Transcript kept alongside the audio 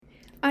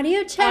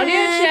Audio check. Audio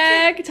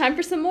check. Time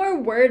for some more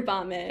word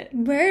vomit.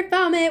 Word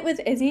vomit with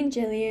Izzy and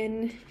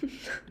Jillian.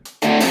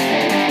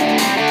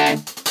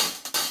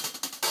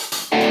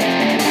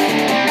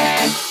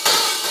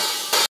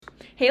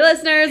 Hey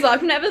listeners,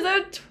 welcome to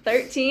episode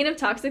 13 of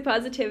Toxic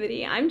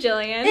Positivity. I'm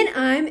Jillian. And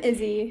I'm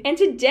Izzy. And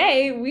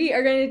today we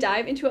are going to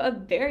dive into a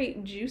very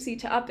juicy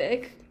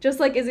topic. Just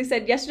like Izzy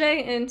said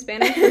yesterday in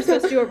Spanish, we were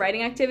supposed to do a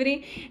writing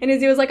activity. And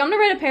Izzy was like, I'm going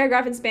to write a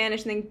paragraph in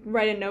Spanish and then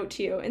write a note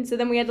to you. And so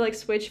then we had to like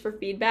switch for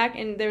feedback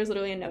and there was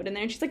literally a note in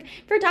there. And she's like,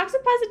 for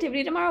Toxic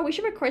Positivity tomorrow, we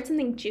should record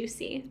something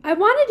juicy. I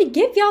wanted to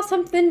give y'all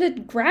something to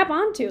grab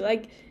onto.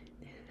 Like,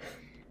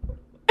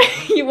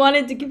 you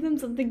wanted to give them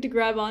something to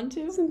grab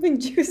onto? something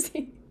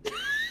juicy.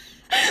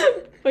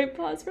 Wait,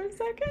 pause for a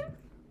second.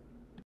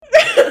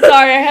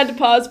 Sorry, I had to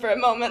pause for a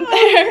moment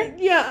there.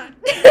 Yeah.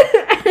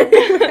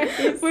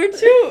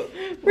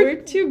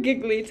 We're too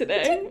giggly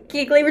today.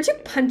 Giggly. We're too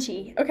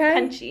punchy, okay?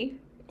 Punchy.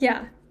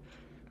 Yeah.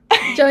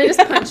 Jillian just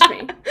punched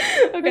me.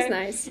 Okay. That's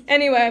nice.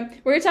 Anyway,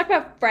 we're gonna talk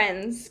about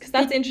friends, because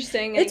that's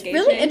interesting and It's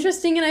really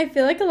interesting, and I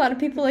feel like a lot of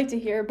people like to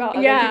hear about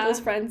other people's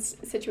friends'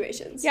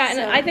 situations. Yeah, and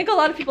so. I think a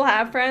lot of people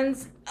have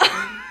friends.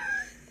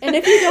 And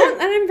if you don't,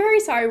 then I'm very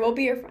sorry. We'll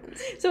be your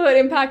friends. So it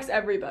impacts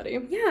everybody.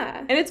 Yeah.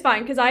 And it's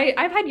fine, because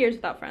I've had years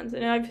without friends,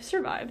 and I've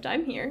survived.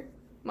 I'm here,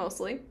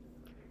 mostly.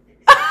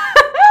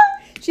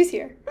 She's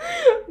here.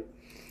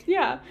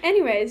 Yeah.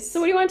 Anyways. So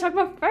what do you want to talk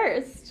about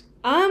first?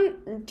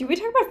 Do we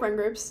talk about friend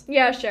groups?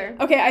 Yeah, sure.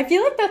 Okay, I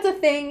feel like that's a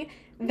thing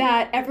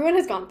that everyone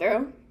has gone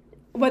through,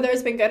 whether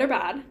it's been good or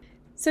bad.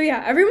 So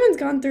yeah, everyone's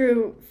gone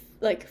through,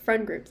 like,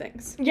 friend group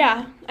things.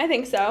 Yeah, I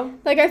think so.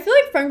 Like, I feel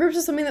like friend groups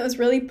is something that was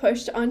really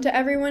pushed onto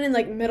everyone in,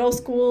 like, middle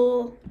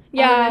school,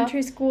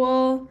 elementary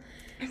school.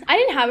 I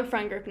didn't have a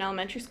friend group in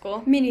elementary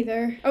school. Me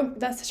neither. Oh,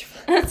 that's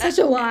such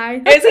a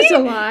lie. Izzy Such a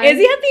lie. had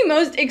the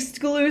most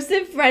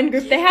exclusive friend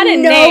group. They had a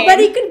name.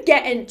 Nobody could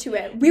get into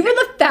it. We were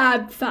the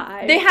Fab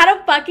Five. They had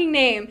a fucking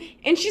name.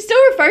 And she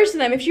still refers to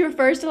them. If she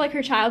refers to, like,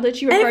 her childhood,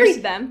 she refers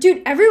to them.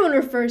 Dude, everyone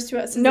refers to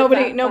us as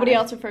Nobody the Fab Five.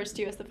 else refers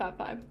to you as the Fab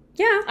Five.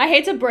 Yeah. I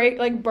hate to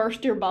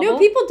burst your bubble. No,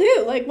 people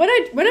do. Like, when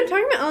I'm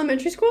talking about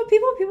elementary school,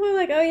 people are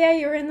like, oh, yeah,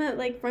 you were in that,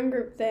 like, friend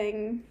group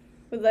thing.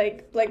 With,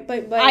 like.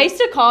 I used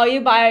to call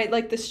you by,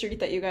 like, the street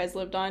that you guys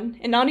lived on.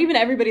 And not even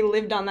everybody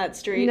lived on that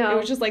street. No. It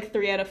was just, like,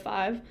 3 out of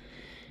 5.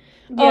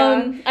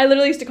 Yeah. I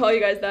literally used to call you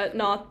guys that,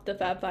 not the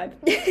Fab Five.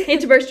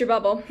 Hate to burst your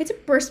bubble. Hate to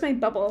burst my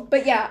bubble.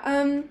 But, yeah,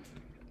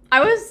 I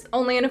was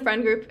only in a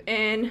friend group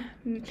in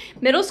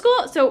middle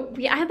school. So,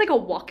 I had, like, a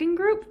walking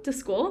group to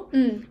school.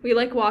 We,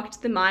 like,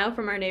 walked the mile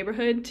from our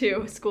neighborhood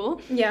to school.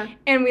 Yeah.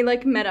 And we,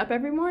 like, met up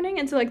every morning.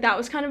 And so, like, that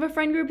was kind of a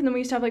friend group. And then we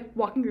used to have, like,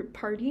 walking group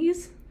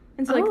parties.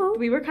 And so, like,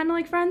 we were kind of,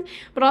 like, friends.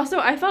 But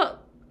also,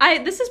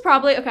 this is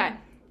probably, okay,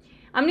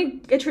 I'm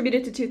going to attribute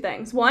it to 2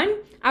 things. 1,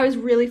 I was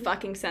really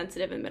fucking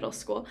sensitive in middle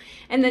school.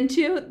 And then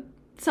 2,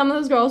 some of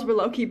those girls were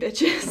low-key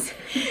bitches.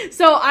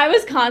 So I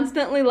was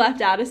constantly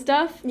left out of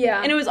stuff.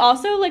 Yeah. And it was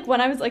also, like,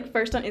 when I was, like,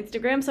 first on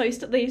Instagram, so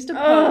they used to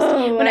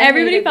post. When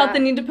everybody felt the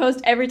need to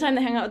post every time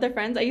they hang out with their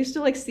friends, I used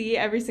to, like, see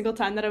every single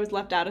time that I was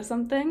left out of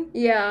something.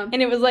 Yeah.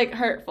 And it was, like,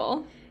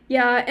 hurtful.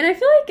 Yeah, and I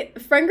feel like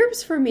friend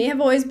groups for me have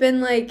always been,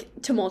 like,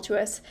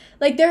 tumultuous.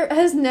 Like, there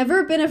has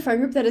never been a friend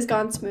group that has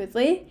gone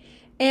smoothly.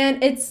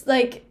 And it's,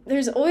 like,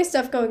 there's always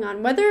stuff going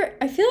on.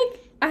 I feel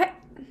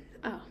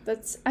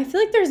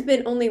like there's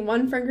been only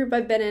one friend group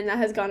I've been in that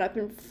has gone up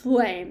in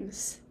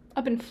flames.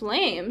 Up in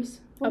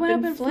flames? What went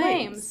up in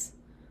flames?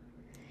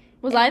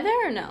 Was I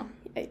there or no?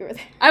 Yeah, you were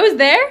there. I was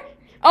there?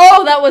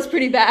 Oh, that was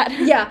pretty bad.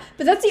 Yeah,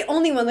 but that's the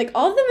only one. Like,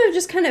 all of them have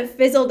just kind of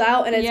fizzled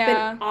out, and it's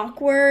been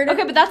awkward.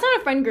 Okay, but that's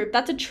not a friend group.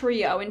 That's a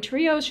trio, and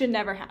trios should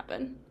never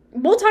happen.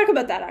 We'll talk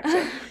about that,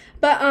 actually.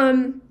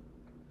 But,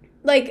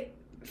 like,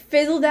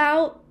 fizzled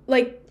out,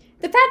 like,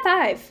 the Fab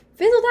Five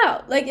fizzled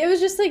out. Like, it was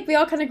just, like, we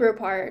all kind of grew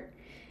apart.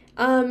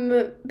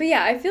 But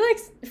yeah, I feel like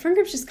friend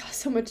groups just cause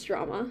so much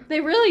drama.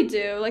 They really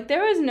do. Like,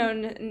 there was no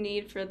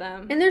need for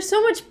them. And there's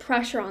so much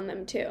pressure on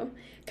them, too.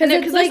 Because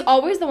there's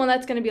always the one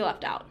that's going to be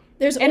left out.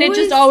 It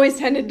just always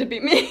tended to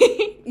be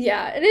me.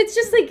 Yeah, and it's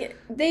just, like,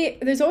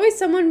 there's always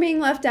someone being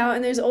left out,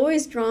 and there's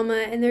always drama,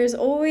 and there's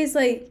always,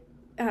 like,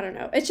 I don't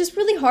know. It's just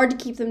really hard to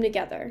keep them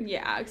together.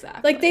 Yeah,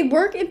 exactly. Like, they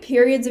work in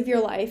periods of your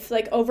life,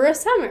 like, over a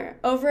summer,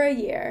 over a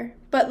year.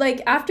 But,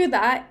 like, after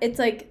that, it's,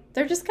 like,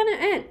 they're just gonna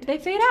end. They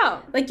fade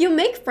out. Like, you'll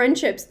make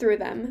friendships through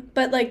them,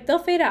 but, like, they'll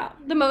fade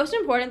out. The most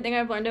important thing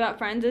I've learned about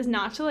friends is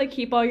not to, like,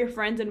 keep all your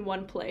friends in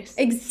one place.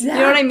 Exactly. You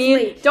know what I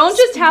mean? Don't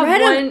just have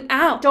them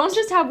out. Don't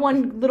just have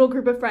one little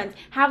group of friends.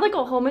 Have, like,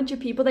 a whole bunch of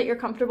people that you're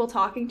comfortable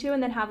talking to,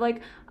 and then have,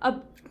 like,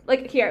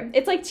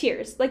 it's like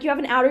tiers. Like, you have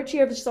an outer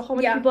tier of just a whole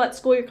bunch of people at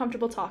school you're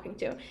comfortable talking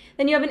to.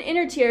 Then you have an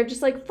inner tier of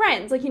just, like,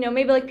 friends. Like, you know,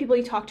 maybe, like, people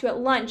you talk to at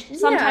lunch,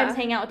 sometimes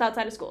hang out with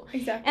outside of school.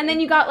 Exactly. And then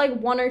you got, like,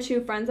 1 or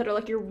 2 friends that are,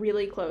 like, your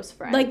really close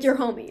friends. Like, your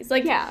homies.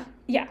 Like, yeah.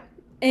 Yeah.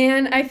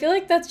 And I feel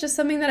like that's just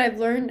something that I've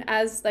learned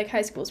as, like,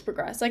 high school's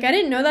progressed. Like, I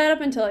didn't know that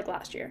up until, like,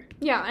 last year.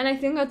 Yeah, and I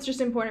think that's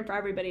just important for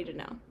everybody to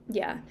know.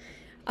 Yeah.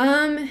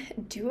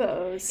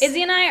 Duos.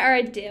 Izzy and I are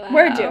a duo.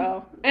 We're a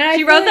duo. And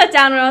she wrote that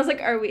down and I was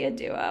like, are we a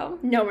duo?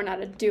 No, we're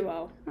not a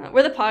duo.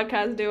 We're the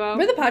podcast duo.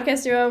 We're the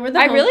podcast duo.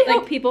 I really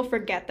hope people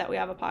forget that we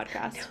have a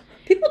podcast.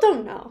 People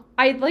don't know.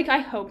 I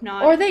hope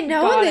not. Or they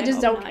know and they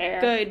just don't not.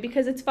 care. Good,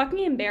 because it's fucking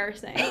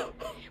embarrassing.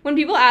 When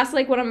people ask,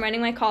 like, what I'm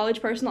writing my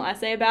college personal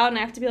essay about, and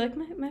I have to be like,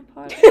 my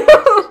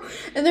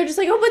podcast. And they're just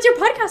like, oh, what's your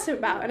podcast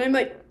about? And I'm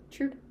like,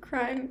 true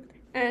crime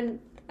and,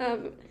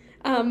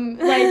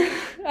 like,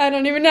 I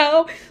don't even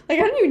know. Like,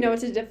 I don't even know what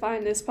to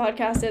define this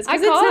podcast as. I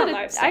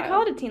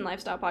call it a teen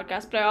lifestyle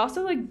podcast, but I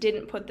also, like,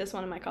 didn't put this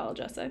one in my college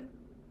essay.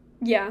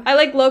 Yeah. I,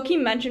 like, low-key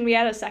mentioned we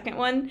had a second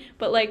one,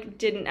 but, like,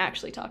 didn't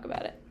actually talk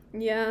about it.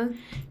 Yeah.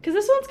 Because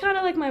this one's kind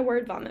of like my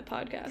word vomit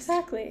podcast.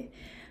 Exactly.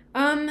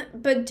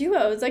 But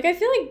duos, like, I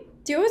feel like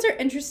duos are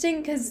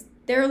interesting because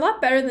they're a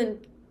lot better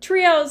than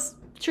trios.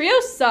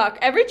 Trios suck.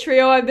 Every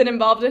trio I've been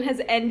involved in has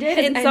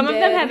ended, some of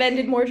them have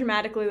ended more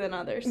dramatically than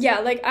others. Yeah,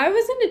 like, I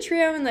was in a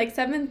trio in, like,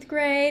 7th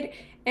grade,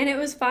 and it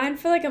was fine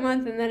for, like, a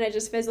month, and then it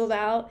just fizzled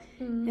out.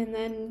 And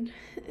then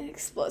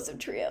explosive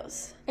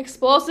trios.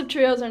 Explosive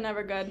trios are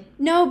never good.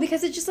 No,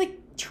 because it's just, like,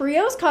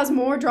 trios cause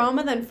more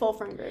drama than full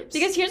friend groups.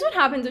 Because here's what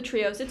happens with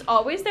trios. It's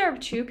always there are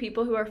two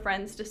people who are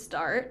friends to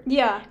start.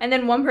 Yeah. And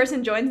then one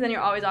person joins, and then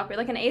you're always awkward.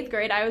 Like, in 8th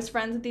grade, I was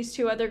friends with these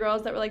two other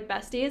girls that were, like,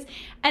 besties.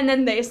 And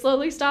then they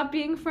slowly stopped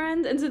being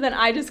friends. And so then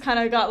I just kind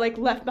of got, like,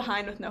 left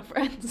behind with no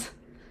friends.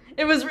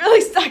 It was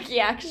really sucky,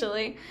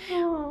 actually.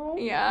 Oh.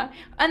 Yeah.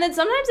 And then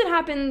sometimes it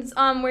happens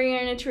where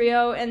you're in a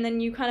trio, and then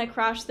you kind of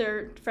crash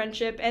their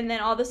friendship, and then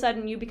all of a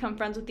sudden you become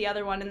friends with the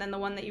other one, and then the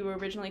one that you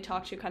originally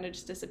talked to kind of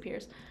just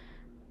disappears.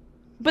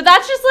 But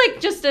that's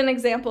just an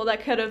example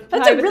that could have...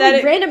 That's a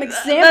really random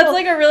example. That's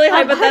like a really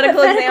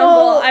hypothetical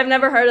example. I've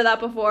never heard of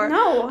that before.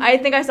 No. I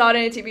think I saw it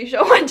in a TV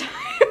show one time.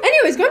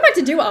 Anyways, going back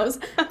to duos.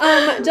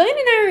 Jillian and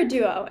I are a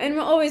duo, and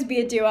we'll always be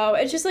a duo.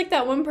 It's just like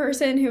that one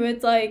person who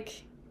it's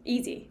like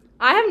easy.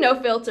 I have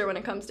no filter when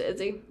it comes to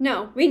Izzy.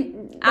 No, we...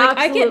 Like,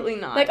 absolutely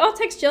not. Like, I'll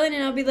text Jillian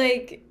and I'll be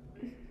like...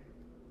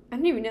 I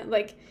don't even know,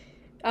 like...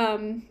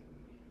 I'm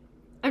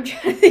trying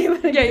to think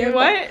of an example.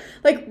 What?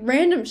 Like,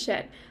 random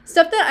shit.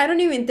 Stuff that I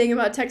don't even think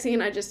about texting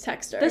and I just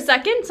text her. The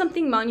second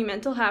something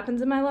monumental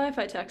happens in my life,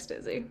 I text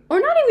Izzy. Or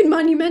not even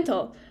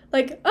monumental.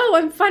 Like, oh,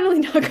 I'm finally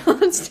not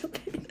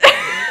constipated.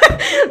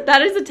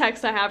 That is a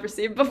text I have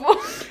received before.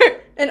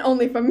 And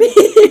only from me.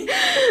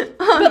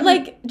 But,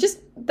 like, just,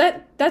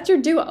 that's your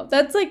duo.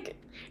 That's, like,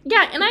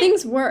 yeah, and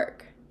things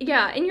work.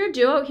 Yeah, in your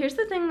duo, here's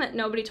the thing that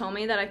nobody told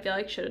me that I feel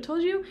like should have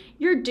told you.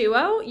 Your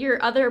duo,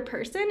 your other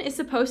person, is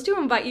supposed to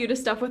invite you to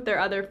stuff with their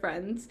other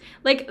friends.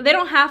 Like, they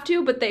don't have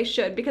to, but they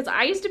should. Because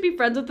I used to be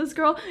friends with this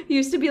girl who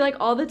used to be, like,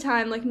 all the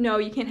time, like, no,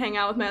 you can't hang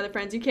out with my other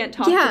friends. You can't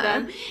talk to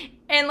them.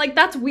 And, like,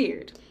 that's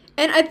weird.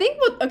 And I think,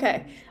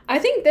 I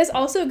think this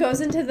also goes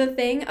into the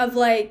thing of,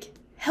 like,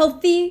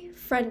 healthy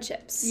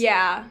friendships.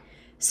 Yeah.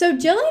 So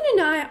Jillian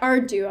and I are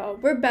a duo.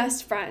 We're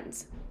best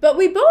friends. But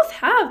we both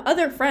have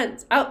other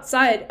friends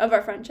outside of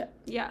our friendship.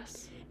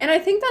 Yes. And I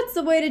think that's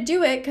the way to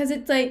do it because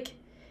it's like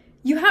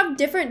you have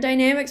different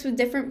dynamics with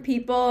different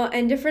people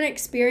and different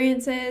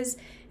experiences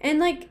and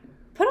like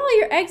put all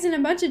your eggs in a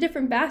bunch of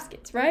different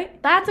baskets, right?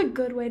 That's a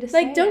good way to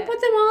say it. Like don't put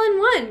them all in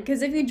one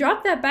because if you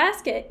drop that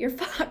basket, you're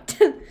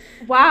fucked.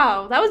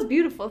 Wow, that was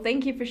beautiful.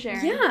 Thank you for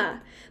sharing. Yeah.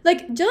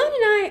 Like Jillian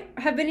and I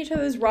have been each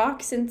other's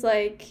rock since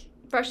like...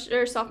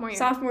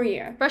 Sophomore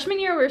year. Freshman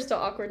year, we were still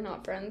awkward,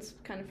 not friends,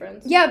 kind of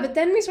friends. Yeah, but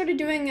then we started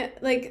doing,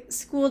 like,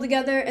 school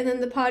together and then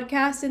the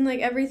podcast and,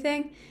 like,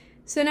 everything.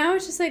 So now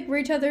it's just, like, we're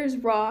each other's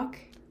rock.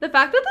 The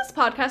fact that this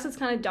podcast has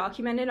kind of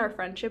documented our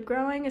friendship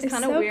growing is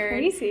kind of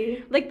weird. It's so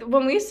crazy. Like,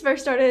 when we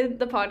first started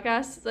the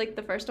podcast, like,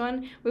 the first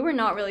one, we were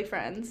not really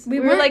friends.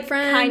 We were, like,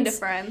 friends. kind of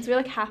friends. We were,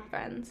 like, half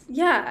friends.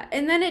 Yeah,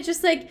 and then it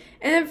just, like,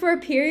 and then for a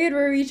period we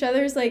were each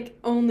other's, like,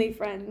 only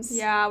friends.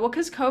 Yeah, well,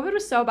 because COVID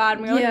was so bad,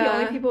 and we were, like, the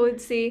only people we'd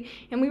see,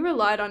 and we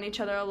relied on each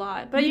other a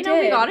lot. But, we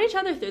got each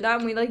other through that,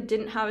 and we, like,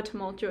 didn't have a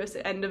tumultuous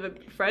end of a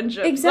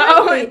friendship.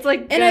 Exactly. So it's,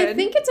 like, good. And I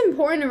think it's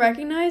important to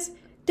recognize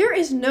there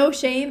is no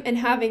shame in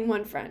having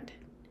one friend.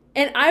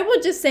 And I will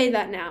just say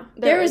that now.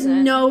 There is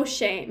no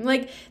shame.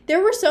 Like,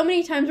 there were so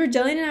many times where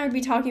Jillian and I would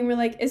be talking, we're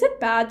like, is it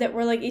bad that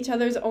we're, like, each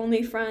other's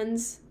only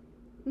friends?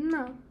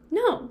 No.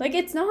 No, like,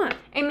 it's not.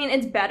 I mean,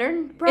 it's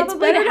better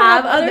probably to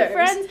have other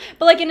friends.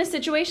 But, like, in a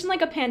situation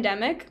like a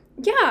pandemic,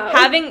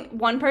 having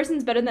one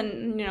person's better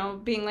than, you know,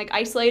 being, like,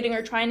 isolating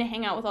or trying to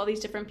hang out with all these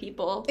different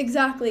people.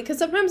 Exactly, because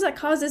sometimes that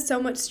causes so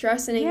much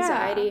stress and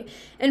anxiety. Yeah.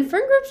 And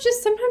friend groups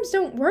just sometimes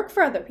don't work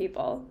for other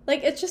people.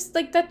 Like, it's just,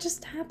 like, that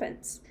just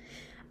happens.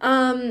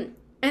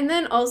 And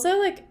then also,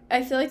 like,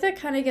 I feel like that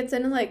kind of gets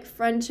into, like,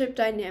 friendship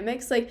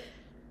dynamics. Like,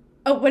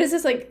 oh, what is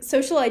this, like,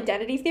 social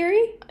identity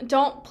theory?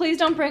 Please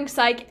don't bring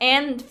psych.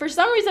 And for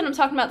some reason, I'm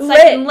talking about psych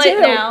and lit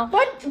now.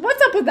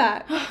 What's up with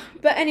that?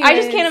 But anyway, I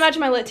just can't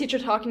imagine my lit teacher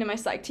talking to my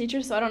psych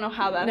teacher, so I don't know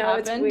how that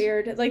happened. No, it's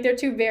weird. Like, they're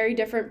two very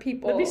different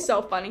people. That'd be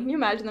so funny. Can you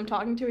imagine them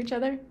talking to each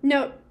other?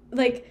 No,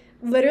 like,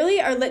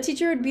 literally, our lit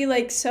teacher would be,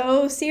 like,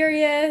 so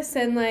serious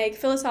and, like,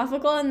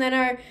 philosophical, and then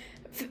our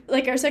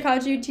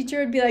psychology teacher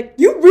would be like,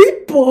 you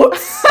read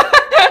books?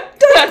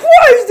 That's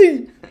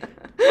crazy!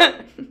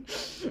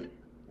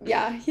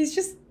 Yeah, he's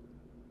just...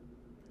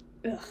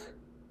 Ugh.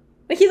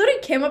 Like, he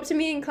literally came up to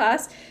me in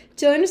class.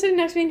 Jillian was sitting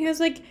next to me, and he was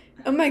like,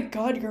 oh my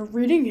god, you're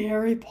reading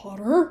Harry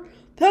Potter?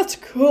 That's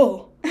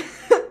cool.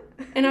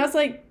 And I was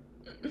like,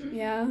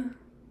 yeah.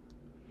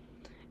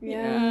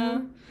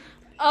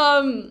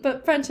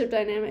 But friendship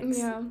dynamics.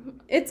 Yeah.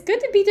 It's good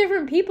to be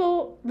different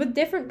people with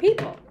different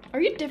people. Are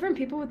you different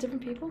people with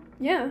different people?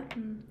 Yeah.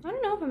 I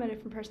don't know if I'm a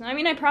different person. I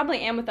mean, I probably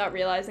am without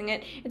realizing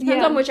it. It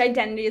depends on which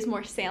identity is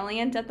more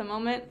salient at the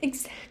moment.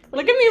 Exactly.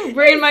 Look at me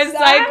bringing my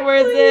psych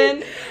words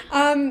in.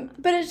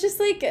 But it's just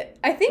like,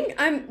 I think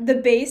I'm the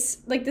base,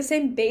 like the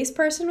same base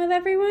person with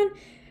everyone.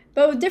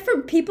 But with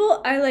different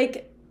people, I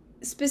like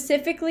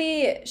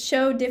specifically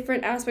show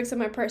different aspects of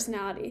my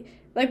personality.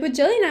 Like with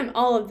Jillian, I'm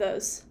all of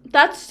those.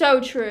 That's so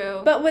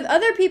true. But with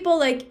other people,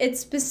 like, it's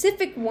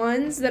specific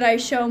ones that I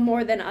show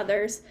more than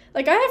others.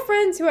 Like, I have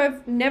friends who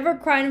I've never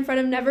cried in front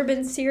of, never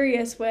been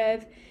serious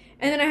with.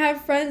 And then I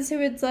have friends who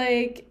it's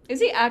like...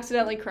 Izzy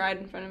accidentally cried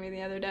in front of me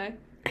the other day.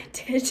 I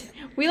did.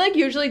 We, like,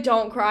 usually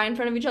don't cry in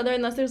front of each other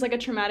unless there's, like, a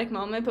traumatic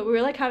moment. But we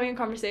were, like, having a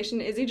conversation.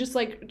 Izzy just,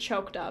 like,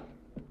 choked up.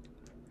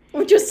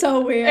 Which was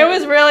so weird. It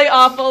was really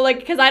awful, like,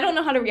 because I don't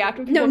know how to react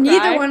when people cry. No,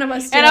 neither one of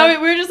us did. And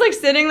we were just, like,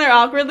 sitting there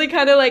awkwardly,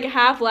 kind of, like,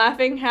 half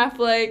laughing, half,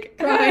 like,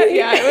 crying.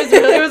 Yeah,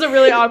 it was a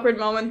really awkward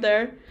moment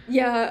there.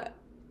 Yeah.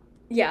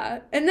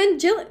 Yeah. And then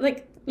Jill,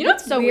 like... You know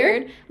what's so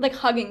weird? Like,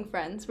 hugging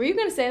friends. Were you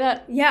going to say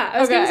that? Yeah, I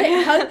was going to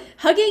say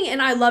hugging and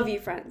I love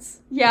you friends.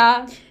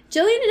 Yeah.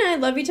 Jillian and I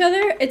love each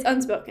other. It's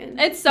unspoken.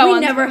 It's so unspoken.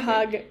 We never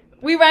hug.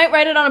 We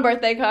write it on a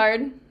birthday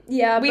card.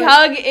 Yeah, we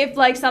hug if,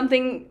 like,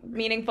 something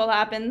meaningful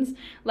happens.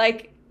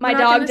 Like... My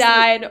dog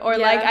died, or,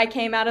 like, I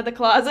came out of the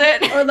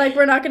closet. Or, like,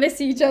 we're not going to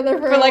see each other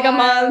for like, a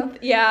month.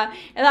 Yeah.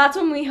 And that's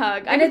when we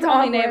hug. And it's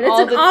awkward.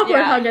 It's an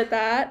awkward hug at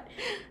that.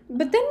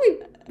 But then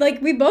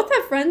we both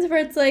have friends where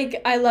it's, like,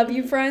 I love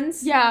you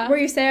friends. Yeah. Where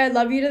you say I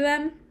love you to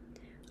them.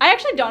 I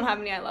actually don't have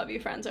any I love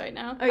you friends right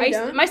now. Oh, you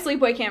don't? My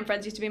sleepaway camp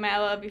friends used to be my I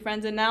love you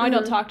friends, and now I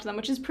don't talk to them,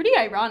 which is pretty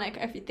ironic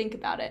if you think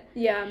about it.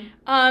 Yeah.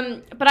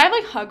 But I have,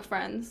 like, hug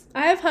friends.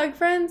 I have hug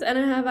friends, and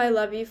I have I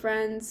love you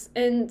friends.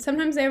 And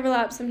sometimes they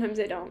overlap, sometimes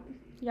they don't.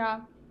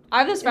 Yeah. I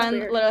have this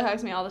friend that literally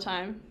hugs me all the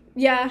time.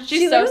 Yeah.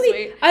 She's so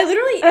sweet. I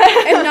literally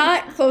am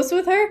not close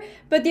with her,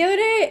 but the other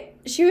day,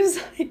 she was,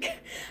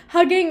 like,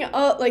 hugging,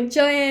 like,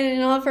 Jillian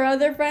and all of her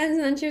other friends,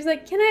 and then she was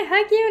like, can I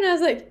hug you? And I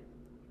was like,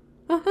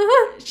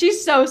 uh-huh.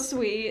 She's so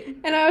sweet.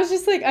 And I was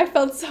just like, I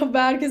felt so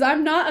bad, because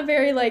I'm not a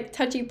very, like,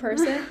 touchy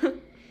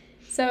person.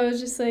 So I was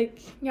just like...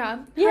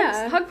 Yeah.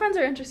 Yeah. Hug friends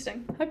are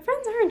interesting. Hug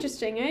friends are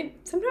interesting. I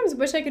sometimes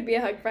wish I could be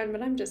a hug friend,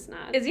 but I'm just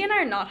not. Izzy and I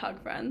are not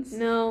hug friends.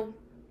 No.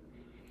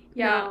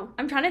 Yeah, no.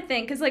 I'm trying to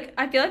think, because, like,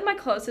 I feel like my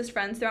closest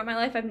friends throughout my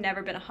life I've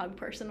never been a hug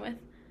person with.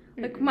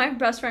 Like, my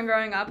best friend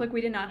growing up, like, we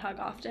did not hug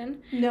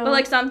often. No. But,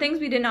 like, some things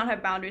we did not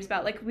have boundaries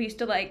about. Like, we used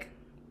to, like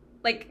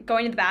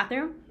going to the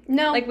bathroom.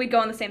 No. Like, we'd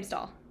go in the same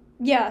stall.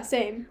 Yeah,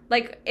 same.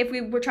 Like, if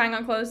we were trying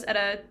on clothes at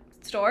a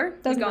store,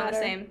 we'd go in the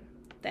same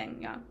thing,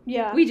 yeah.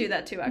 Yeah. We do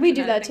that, too, actually. We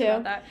do that, too.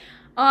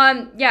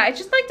 Yeah, it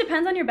just, like,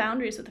 depends on your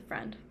boundaries with a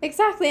friend.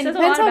 Exactly, and it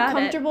depends how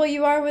comfortable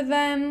you are with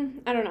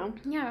them. I don't know.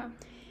 Yeah.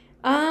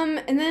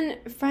 And then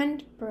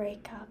friend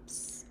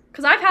breakups.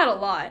 Because I've had a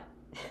lot.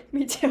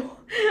 Me too.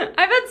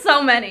 I've had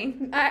so many.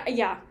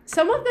 Yeah.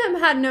 Some of them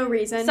had no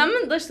reason. Some,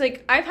 just,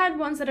 like, I've had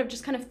ones that have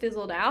just kind of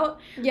fizzled out.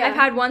 Yeah. I've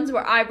had ones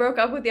where I broke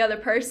up with the other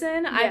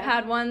person. Yeah. I've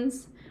had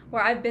ones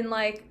where I've been,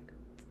 like...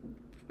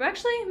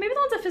 Actually, maybe the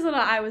ones that fizzled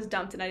out, I was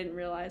dumped and I didn't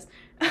realize.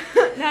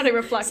 Now to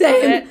reflect on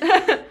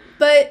it.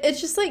 But it's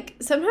just, like,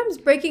 sometimes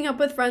breaking up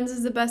with friends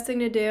is the best thing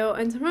to do.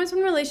 And sometimes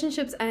when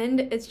relationships end,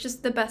 it's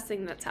just the best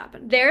thing that's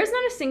happened. There's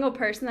not a single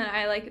person that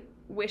I, like,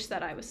 wish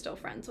that I was still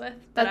friends with.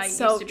 That I used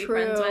to be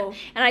friends with.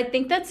 And I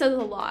think that says a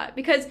lot.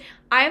 Because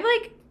I've,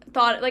 like,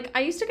 thought... Like,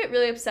 I used to get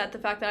really upset the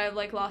fact that I've,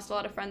 like, lost a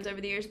lot of friends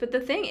over the years. But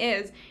the thing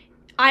is...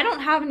 I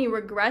don't have any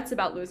regrets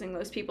about losing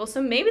those people.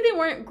 So maybe they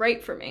weren't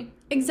great for me.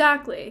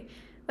 Exactly.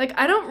 Like,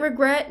 I don't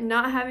regret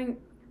not having...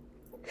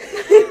 He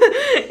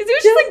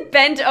was just, like,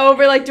 bent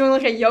over, like, doing,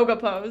 like, a yoga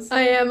pose.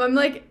 I am. I'm,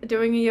 like,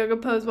 doing a yoga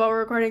pose while we're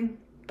recording.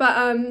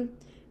 But,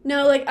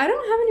 no, like, I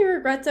don't have any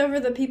regrets over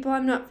the people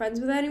I'm not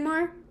friends with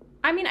anymore.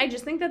 I mean, I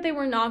just think that they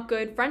were not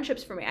good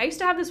friendships for me. I used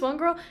to have this one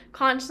girl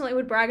constantly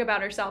would brag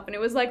about herself, and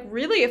it was, like,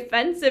 really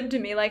offensive to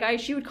me. Like,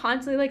 she would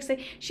constantly, like,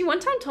 say... She one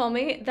time told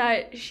me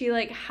that she,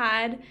 like,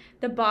 had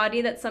the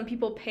body that some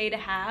people pay to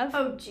have.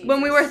 Oh, Jesus.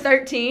 When we were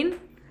 13.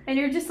 And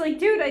you're just like,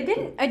 dude,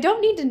 I don't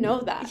need to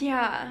know that.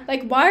 Yeah.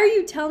 Like, why are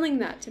you telling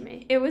that to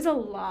me? It was a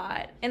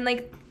lot. And,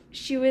 like,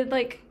 she would,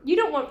 like... You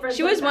don't want friends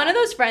She was one of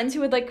those friends who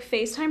would, like,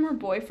 FaceTime her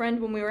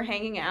boyfriend when we were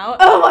hanging out.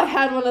 Oh, I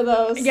had one of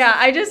those. Yeah,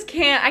 I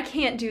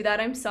can't do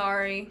that. I'm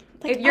sorry.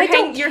 Like, if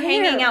you're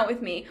hanging out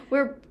with me,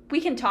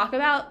 we can talk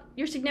about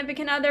your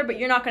significant other, but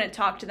you're not going to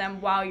talk to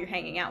them while you're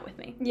hanging out with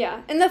me.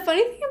 Yeah. And the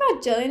funny thing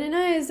about Jillian and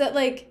I is that,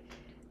 like,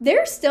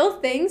 there are still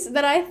things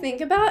that I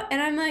think about,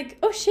 and I'm like,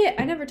 oh, shit,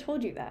 I never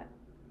told you that.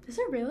 Is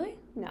it really?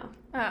 No,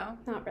 Oh.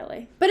 not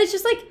really. But it's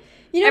just like,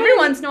 you know, every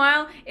once in a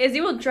while,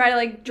 Izzy will try to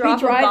like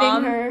drop a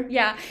bomb. Her.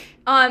 Yeah.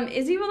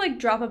 Izzy will like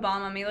drop a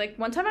bomb on me. Like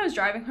one time I was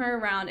driving her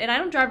around, and I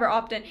don't drive her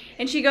often,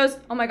 and she goes,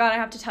 "Oh my god, I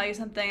have to tell you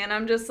something," and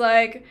I'm just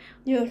like,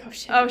 you're like, oh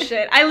shit. Oh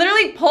shit. I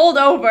literally pulled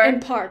over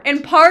and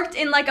parked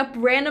in like a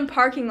random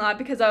parking lot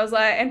because I was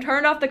like, and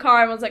turned off the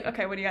car and was like,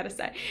 okay, what do you got to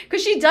say?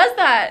 Because she does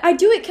that. I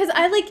do it because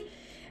I like,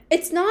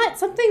 it's not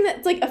something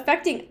that's like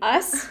affecting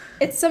us.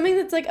 It's something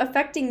that's like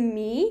affecting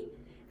me.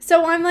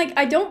 So I'm like,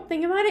 I don't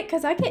think about it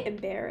because I get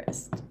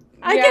embarrassed.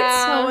 I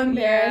get so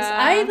embarrassed.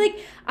 Yeah.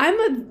 I'm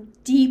a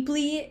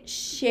deeply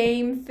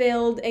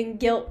shame-filled and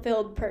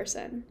guilt-filled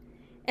person.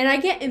 And I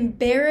get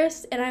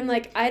embarrassed, and I'm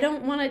like, I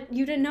don't want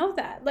you to know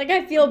that. Like,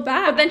 I feel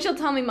bad. But then she'll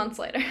tell me months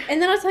later. And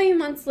then I'll tell you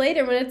months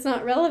later when it's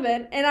not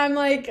relevant. And I'm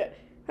like,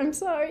 I'm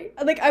sorry.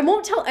 Like, I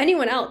won't tell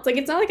anyone else. Like,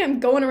 it's not like I'm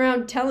going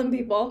around telling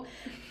people.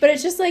 But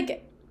it's just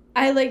like,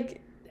 I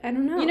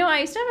don't know. You know, I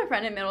used to have a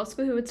friend in middle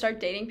school who would start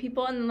dating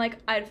people, and then, like,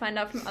 I'd find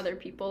out from other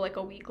people, like,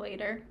 a week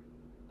later.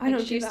 I don't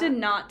do that. She used to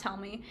not tell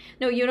me.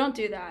 No, you don't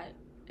do that.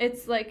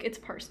 It's, like, it's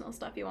personal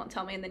stuff. You won't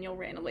tell me, and then you'll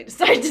randomly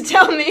decide to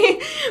tell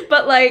me.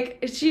 But,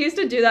 like, she used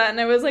to do that, and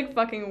it was, like,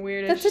 fucking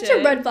weird as shit. That's such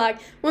a red flag.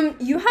 When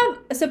you have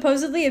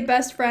supposedly a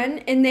best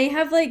friend, and they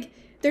have, like,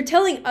 they're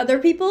telling other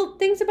people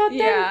things about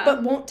them,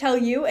 but won't tell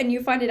you, and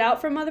you find it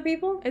out from other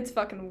people. It's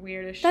fucking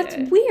weird as shit.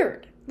 That's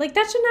weird. Like,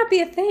 that should not be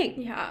a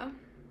thing. Yeah.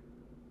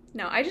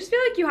 No, I just feel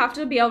like you have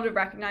to be able to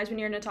recognize when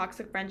you're in a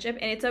toxic friendship,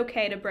 and it's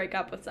okay to break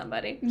up with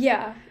somebody.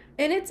 Yeah.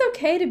 And it's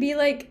okay to be,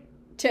 like,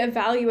 to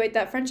evaluate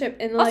that friendship.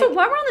 And like, also,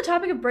 while we're on the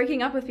topic of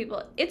breaking up with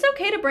people, it's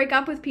okay to break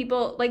up with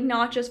people, like,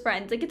 not just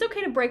friends. Like, it's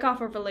okay to break off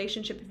a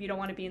relationship if you don't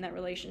want to be in that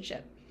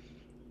relationship.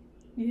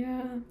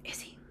 Yeah.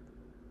 Izzy.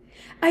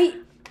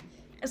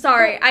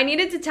 Sorry, Oh. I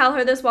needed to tell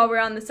her this while we're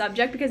on the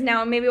subject, because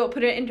now maybe we'll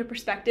put it into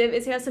perspective.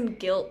 Izzy has some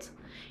guilt,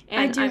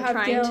 and I'm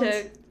trying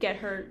to get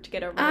her to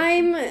get over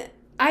it.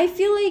 I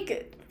feel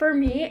like, for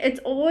me, it's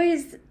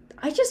always,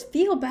 I just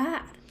feel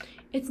bad.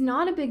 It's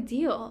not a big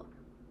deal.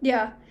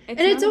 Yeah.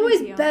 It's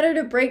always better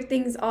to break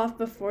things off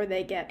before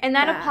they get And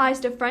that bad.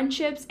 applies to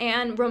friendships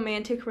and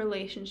romantic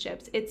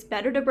relationships. It's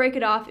better to break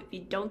it off if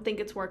you don't think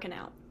it's working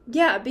out.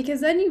 Yeah,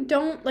 because then you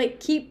don't, like,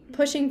 keep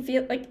pushing,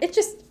 it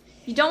just...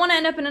 You don't want to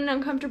end up in an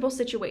uncomfortable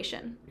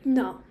situation.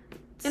 No.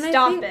 And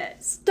Stop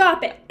it.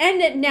 Stop it.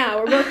 End it now.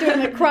 We're both doing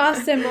the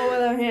cross symbol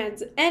with our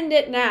hands. End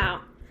it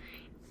now.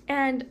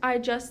 And I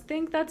just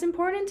think that's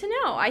important to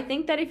know. I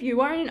think that if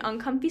you are in an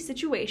uncomfy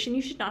situation,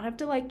 you should not have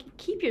to, like,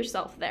 keep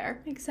yourself there.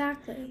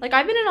 Exactly. Like,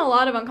 I've been in a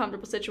lot of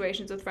uncomfortable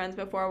situations with friends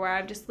before where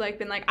I've just, like,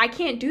 been like, I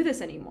can't do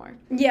this anymore.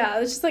 Yeah,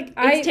 it's just like,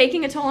 It's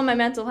taking a toll on my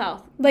mental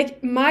health.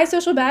 Like, my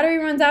social battery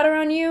runs out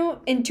around you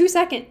in 2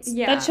 seconds.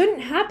 Yeah. That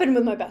shouldn't happen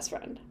with my best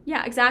friend.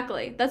 Yeah,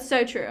 exactly. That's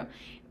so true.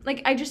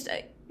 Like,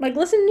 Like,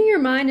 listen to your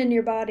mind and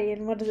your body,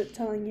 and what is it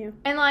telling you?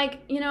 And, like,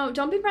 you know,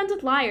 don't be friends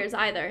with liars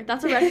either.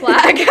 That's a red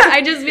flag.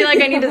 I just feel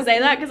like I need to say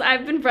that because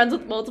I've been friends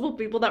with multiple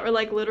people that were,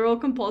 like, literal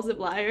compulsive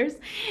liars.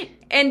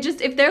 And just,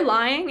 if they're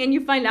lying and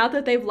you find out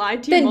that they've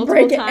lied to you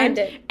multiple times,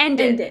 end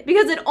it.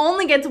 Because it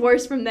only gets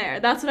worse from there.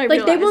 That's what I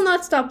realized. Like, they will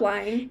not stop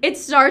lying. It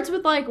starts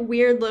with, like,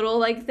 weird little,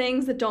 like,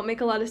 things that don't make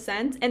a lot of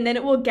sense. And then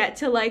it will get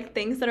to, like,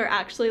 things that are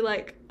actually,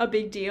 like, a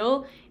big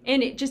deal.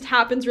 And it just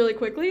happens really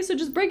quickly. So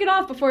just break it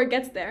off before it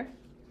gets there.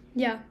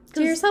 Yeah.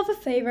 Do yourself a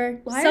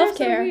favor. Liars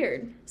Self-care. are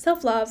weird.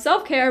 Self-love.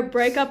 Self-care,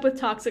 break up with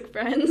toxic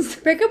friends.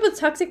 Break up with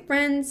toxic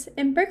friends,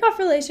 and break off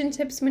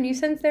relationships when you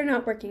sense they're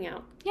not working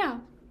out. Yeah.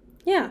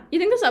 Yeah. You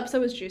think this episode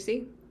was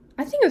juicy?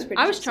 I think it was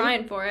pretty I was juicy.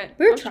 trying for it.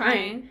 We were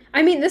trying.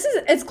 I mean, this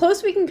is as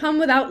close we can come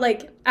without,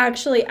 like,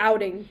 actually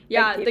outing.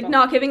 Yeah, like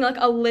not giving, like,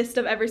 a list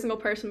of every single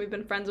person we've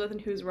been friends with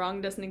and who's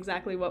wronged us in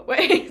exactly what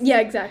ways. Yeah,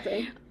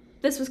 exactly.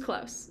 This was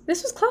close.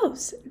 This was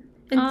close.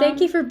 And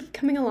thank you for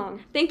coming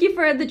along. Thank you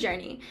for the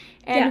journey.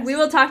 And yes. We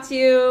will talk to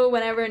you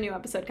whenever a new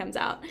episode comes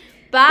out.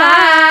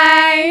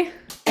 Bye!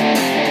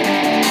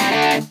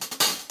 Bye.